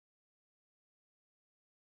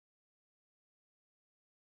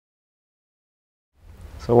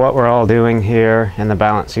So what we're all doing here in the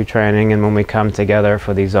Balanced View training and when we come together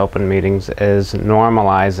for these open meetings is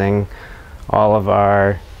normalizing all of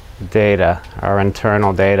our data, our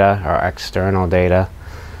internal data, our external data.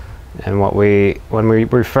 And when we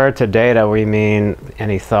refer to data, we mean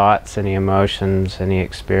any thoughts, any emotions, any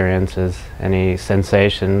experiences, any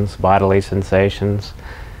sensations, bodily sensations,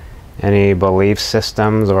 any belief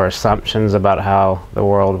systems or assumptions about how the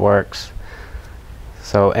world works.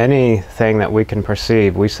 So anything that we can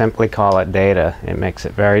perceive, we simply call it data. It makes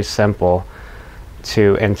it very simple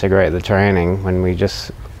to integrate the training when we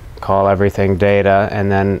just call everything data,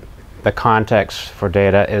 and then the context for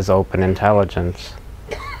data is open intelligence.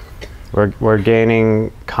 We're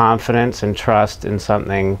gaining confidence and trust in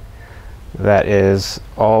something that is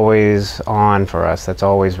always on for us, that's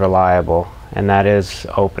always reliable, and that is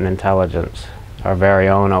open intelligence, our very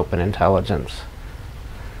own open intelligence.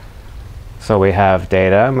 So we have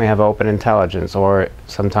data and we have open intelligence, or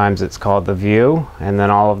sometimes it's called the view, and then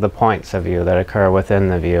all of the points of view that occur within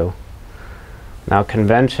the view. Now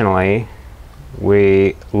conventionally,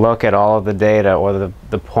 we look at all of the data or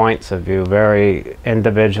the points of view very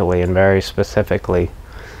individually and very specifically.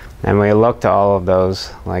 And we look to all of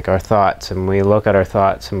those like our thoughts, and we look at our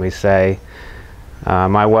thoughts and we say,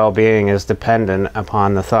 my well-being is dependent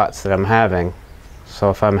upon the thoughts that I'm having. So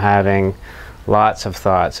if I'm having lots of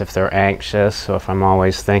thoughts, if they're anxious, or if I'm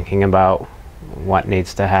always thinking about what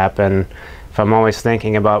needs to happen, if I'm always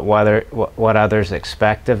thinking about what others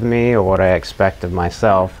expect of me or what I expect of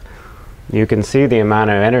myself, you can see the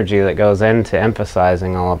amount of energy that goes into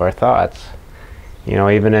emphasizing all of our thoughts. You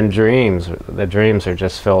know, even in dreams, the dreams are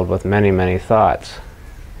just filled with many, many thoughts.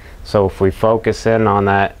 So if we focus in on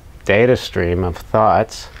that data stream of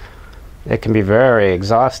thoughts, it can be very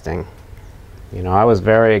exhausting. You know, I was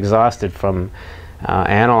very exhausted from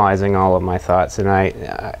analyzing all of my thoughts, and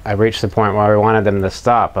I reached the point where I wanted them to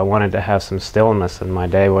stop. I wanted to have some stillness in my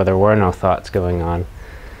day where there were no thoughts going on.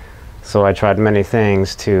 So I tried many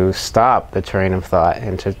things to stop the train of thought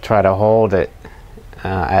and to try to hold it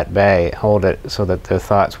at bay, hold it so that the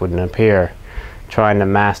thoughts wouldn't appear, trying to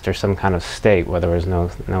master some kind of state where there was no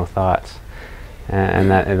thoughts. And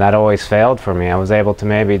that always failed for me. I was able to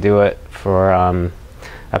maybe do it for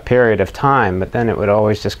a period of time, but then it would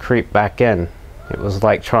always just creep back in. It was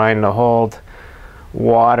like trying to hold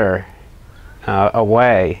water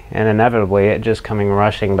away, and inevitably it just coming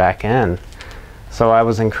rushing back in. So I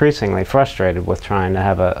was increasingly frustrated with trying to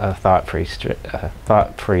have a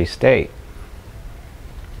thought-free state.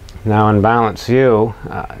 Now in Balanced View,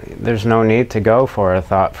 there's no need to go for a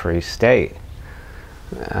thought-free state.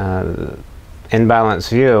 In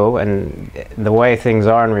Balanced View, and the way things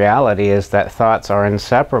are in reality, is that thoughts are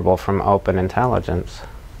inseparable from open intelligence.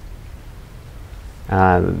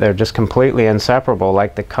 They're just completely inseparable,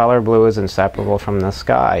 like the color blue is inseparable from the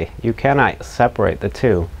sky. You cannot separate the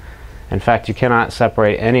two. In fact, you cannot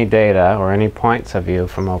separate any data or any points of view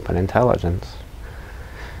from open intelligence.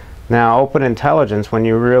 Now, open intelligence, when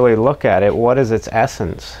you really look at it, what is its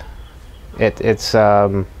essence?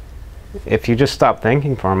 If you just stop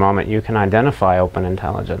thinking for a moment, you can identify open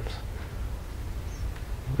intelligence.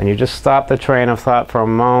 When you just stop the train of thought for a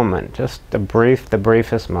moment, just the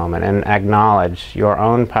briefest moment, and acknowledge your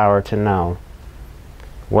own power to know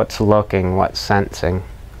what's looking, what's sensing,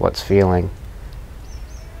 what's feeling.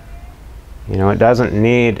 You know, it doesn't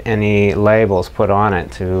need any labels put on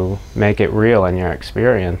it to make it real in your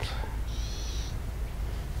experience.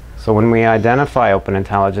 So when we identify open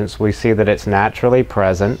intelligence, we see that it's naturally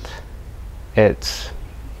present, it's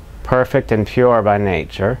perfect and pure by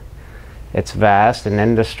nature, it's vast and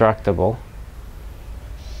indestructible,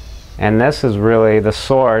 and this is really the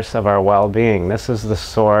source of our well-being. This is the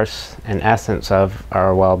source and essence of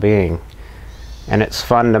our well-being, and it's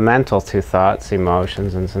fundamental to thoughts,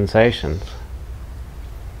 emotions, and sensations.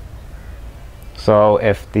 So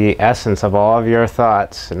if the essence of all of your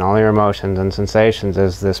thoughts and all your emotions and sensations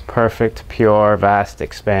is this perfect, pure, vast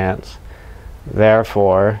expanse,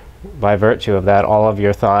 therefore, by virtue of that, all of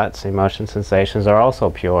your thoughts, emotions, sensations are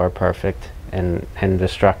also pure, perfect, and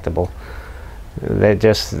indestructible.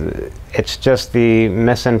 It's just the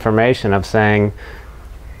misinformation of saying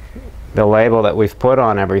the label that we've put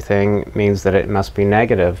on everything means that it must be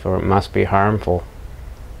negative, or it must be harmful,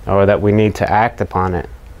 or that we need to act upon it.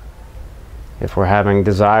 If we're having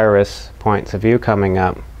desirous points of view coming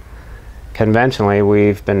up, conventionally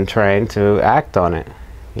we've been trained to act on it.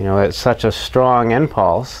 You know, it's such a strong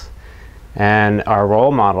impulse, and our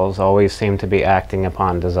role models always seem to be acting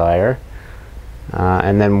upon desire.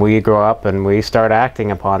 And then we grow up and we start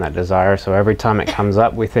acting upon that desire, so every time it comes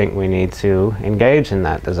up we think we need to engage in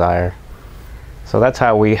that desire. So that's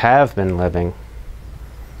how we have been living.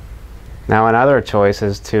 Now another choice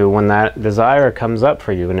is to, when that desire comes up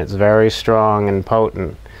for you and it's very strong and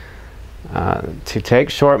potent, to take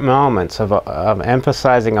short moments of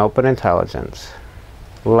emphasizing open intelligence.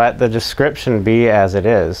 Let the description be as it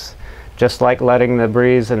is, just like letting the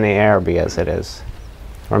breeze in the air be as it is.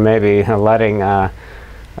 Or maybe letting a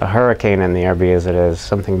hurricane in the air be as it is,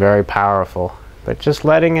 something very powerful. But just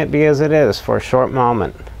letting it be as it is for a short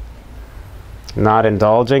moment. Not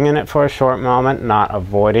indulging in it for a short moment, not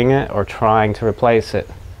avoiding it or trying to replace it.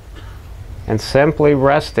 And simply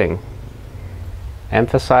resting,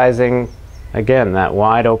 emphasizing, again, that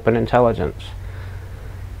wide open intelligence.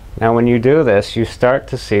 Now when you do this, you start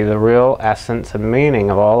to see the real essence and meaning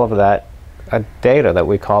of all of that data that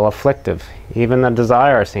we call afflictive. Even the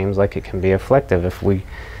desire seems like it can be afflictive if we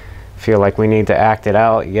feel like we need to act it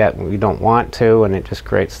out, yet we don't want to, and it just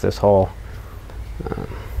creates this whole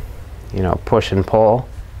push and pull.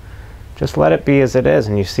 Just let it be as it is,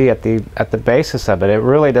 and you see at the basis of it, it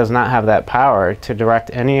really does not have that power to direct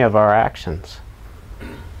any of our actions.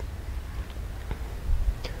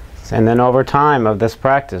 And then over time of this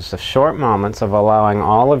practice, of short moments of allowing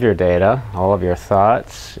all of your data, all of your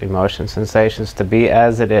thoughts, emotions, sensations to be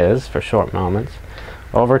as it is for short moments,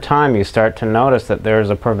 over time you start to notice that there is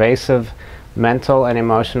a pervasive mental and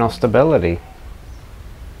emotional stability,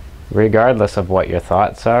 regardless of what your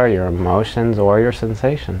thoughts are, your emotions, or your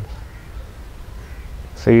sensations.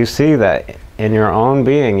 So you see that in your own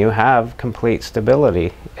being you have complete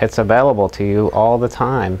stability. It's available to you all the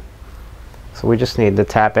time. So we just need to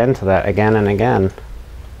tap into that again and again.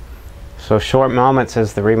 So short moments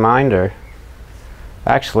is the reminder.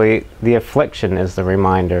 Actually, the affliction is the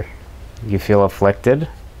reminder. You feel afflicted?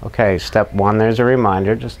 Okay, step one, there's a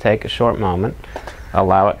reminder. Just take a short moment,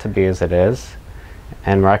 allow it to be as it is,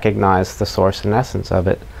 and recognize the source and essence of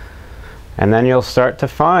it. And then you'll start to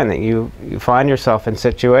find that you find yourself in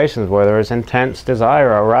situations where there is intense desire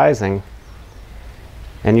arising.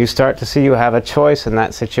 And you start to see you have a choice in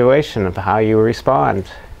that situation of how you respond.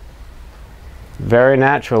 Very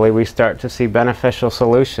naturally, we start to see beneficial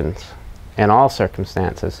solutions in all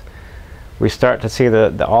circumstances. We start to see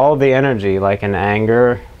all the energy, like in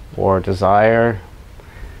anger or desire,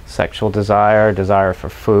 sexual desire, desire for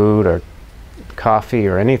food or coffee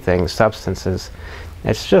or anything, substances.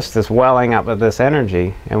 It's just this welling up of this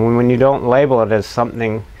energy. And when you don't label it as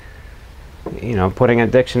something, putting a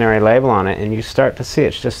dictionary label on it, and you start to see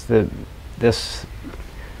it's just this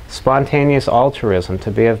spontaneous altruism to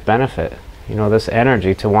be of benefit, this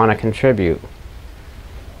energy to want to contribute.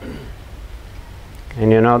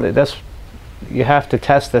 And you have to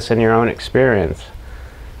test this in your own experience.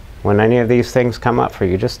 When any of these things come up for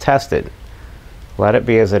you, just test it. Let it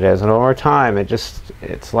be as it is. And over time,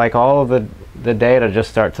 it's like all of the data just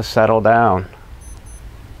start to settle down.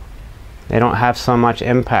 They don't have so much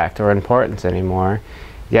impact or importance anymore,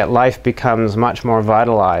 yet life becomes much more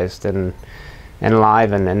vitalized and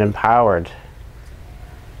enlivened and empowered.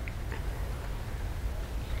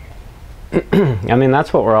 I mean,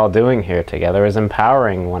 that's what we're all doing here together, is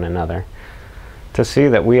empowering one another to see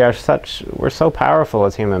that we're so powerful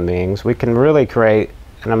as human beings. We can really create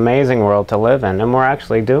an amazing world to live in, and we're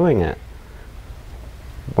actually doing it.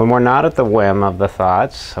 When we're not at the whim of the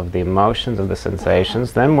thoughts, of the emotions, of the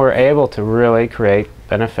sensations, then we're able to really create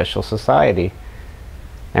beneficial society.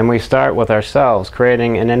 And we start with ourselves,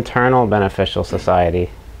 creating an internal beneficial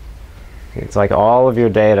society. It's like all of your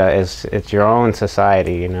data it's your own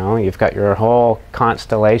society, You've got your whole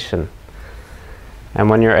constellation. And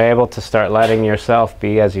when you're able to start letting yourself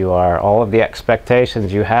be as you are, all of the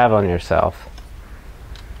expectations you have on yourself,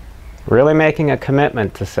 really making a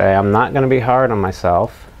commitment to say, I'm not going to be hard on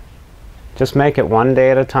myself. Just make it one day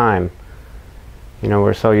at a time.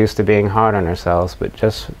 We're so used to being hard on ourselves, but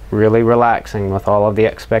just really relaxing with all of the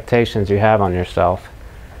expectations you have on yourself.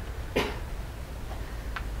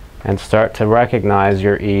 And start to recognize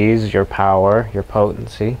your ease, your power, your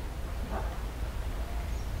potency.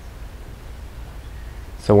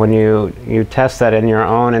 So when you test that in your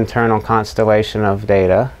own internal constellation of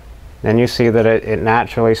data, then you see that it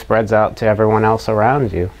naturally spreads out to everyone else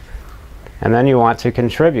around you. And then you want to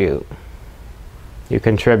contribute. You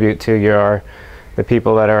contribute to the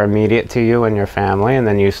people that are immediate to you and your family, and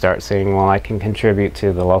then you start seeing, well, I can contribute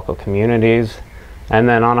to the local communities, and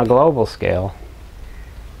then on a global scale.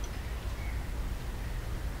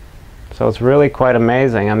 So it's really quite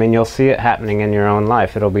amazing. I mean, you'll see it happening in your own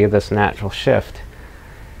life. It'll be this natural shift.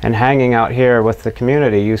 And hanging out here with the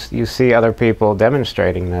community, you see other people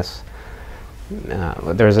demonstrating this.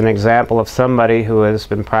 There's an example of somebody who has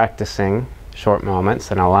been practicing short moments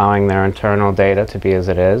and allowing their internal data to be as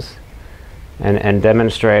it is, and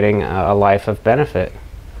demonstrating a life of benefit.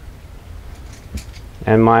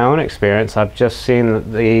 In my own experience, I've just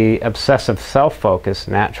seen the obsessive self-focus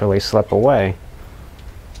naturally slip away.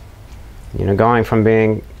 You know, going from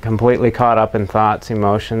being completely caught up in thoughts,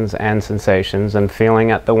 emotions, and sensations and feeling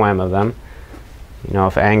at the whim of them. You know,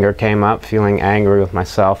 if anger came up, feeling angry with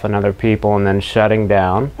myself and other people and then shutting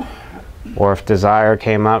down. Or if desire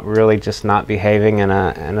came up, really just not behaving in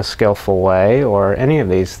a skillful way, or any of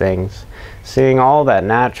these things. Seeing all that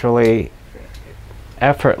naturally,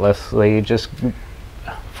 effortlessly just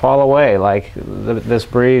fall away, like this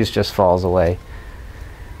breeze just falls away.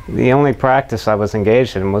 The only practice I was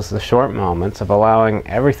engaged in was the short moments of allowing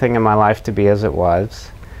everything in my life to be as it was,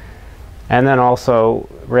 and then also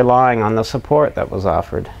relying on the support that was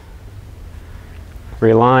offered.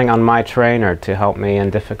 Relying on my trainer to help me in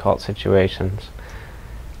difficult situations.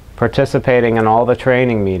 Participating in all the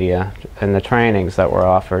training media and the trainings that were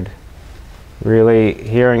offered. Really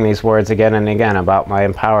hearing these words again and again about my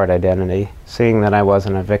empowered identity, seeing that I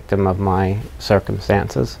wasn't a victim of my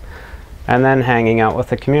circumstances, and then hanging out with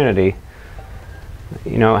the community.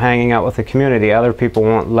 You know, hanging out with the community, other people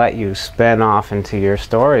won't let you spin off into your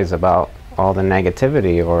stories about all the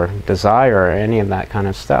negativity or desire or any of that kind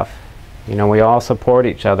of stuff. You know, we all support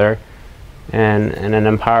each other in an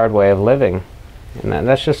empowered way of living. And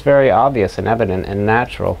that's just very obvious and evident and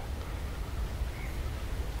natural.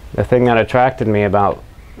 The thing that attracted me about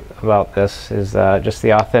this is just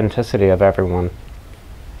the authenticity of everyone.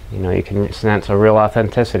 You know, you can sense a real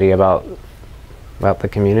authenticity about the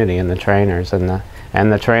community and the trainers and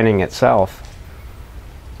the training itself.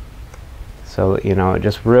 So, you know,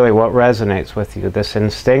 just really what resonates with you, this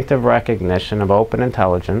instinctive recognition of open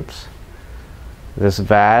intelligence, this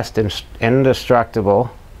vast,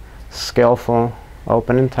 indestructible, skillful,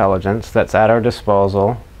 open intelligence that's at our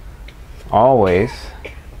disposal, always.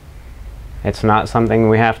 It's not something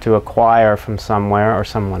we have to acquire from somewhere or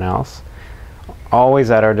someone else.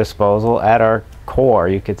 Always at our disposal, at our core,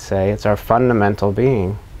 you could say. It's our fundamental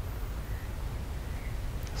being.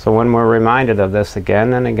 So when we're reminded of this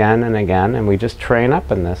again and again and again, and we just train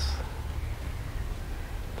up in this,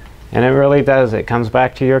 and it really does, it comes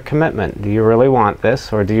back to your commitment. Do you really want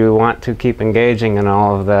this, or do you want to keep engaging in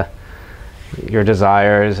all of your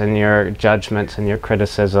desires and your judgments and your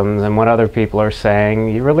criticisms and what other people are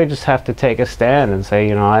saying? You really just have to take a stand and say,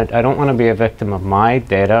 you know, I don't want to be a victim of my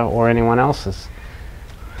data or anyone else's.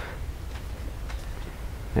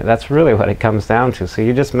 That's really what it comes down to. So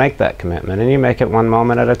you just make that commitment, and you make it one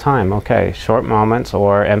moment at a time. Okay, short moments,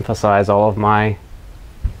 or emphasize all of my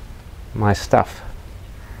stuff.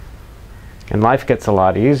 And life gets a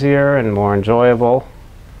lot easier and more enjoyable,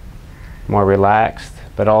 more relaxed,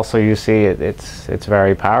 but also you see it's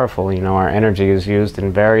very powerful. You know, our energy is used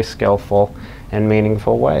in very skillful and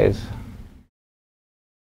meaningful ways.